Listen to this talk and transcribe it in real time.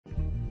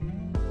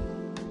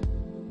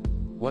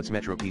What's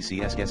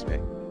MetroPCS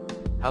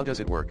guestpay? How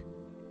does it work?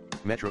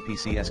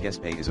 MetroPCS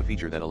guestpay is a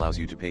feature that allows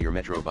you to pay your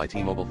Metro by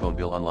T-Mobile phone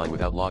bill online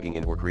without logging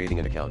in or creating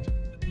an account.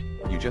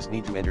 You just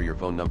need to enter your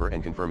phone number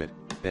and confirm it,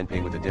 then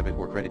pay with a debit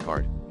or credit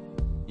card.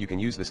 You can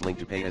use this link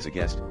to pay as a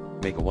guest,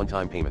 make a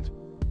one-time payment.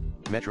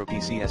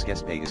 MetroPCS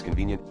guestpay is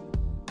convenient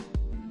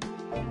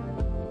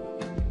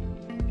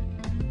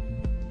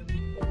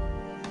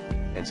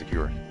and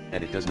secure,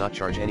 and it does not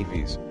charge any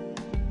fees.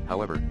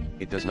 However,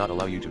 it does not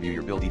allow you to view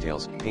your bill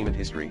details, payment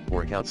history,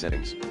 or account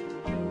settings.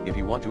 If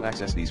you want to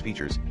access these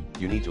features,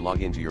 you need to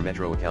log into your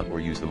Metro account or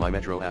use the My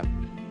Metro app.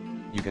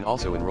 You can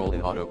also enroll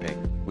in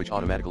AutoPay, which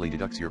automatically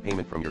deducts your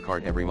payment from your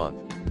card every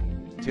month.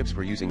 Tips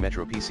for using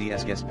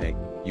MetroPCS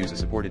guestpay: use a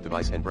supported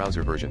device and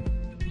browser version.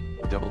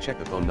 Double-check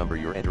the phone number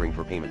you're entering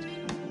for payment.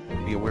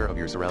 Be aware of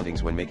your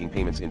surroundings when making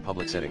payments in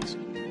public settings.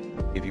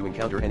 If you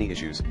encounter any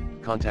issues,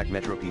 contact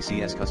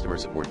MetroPCS customer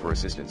support for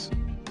assistance.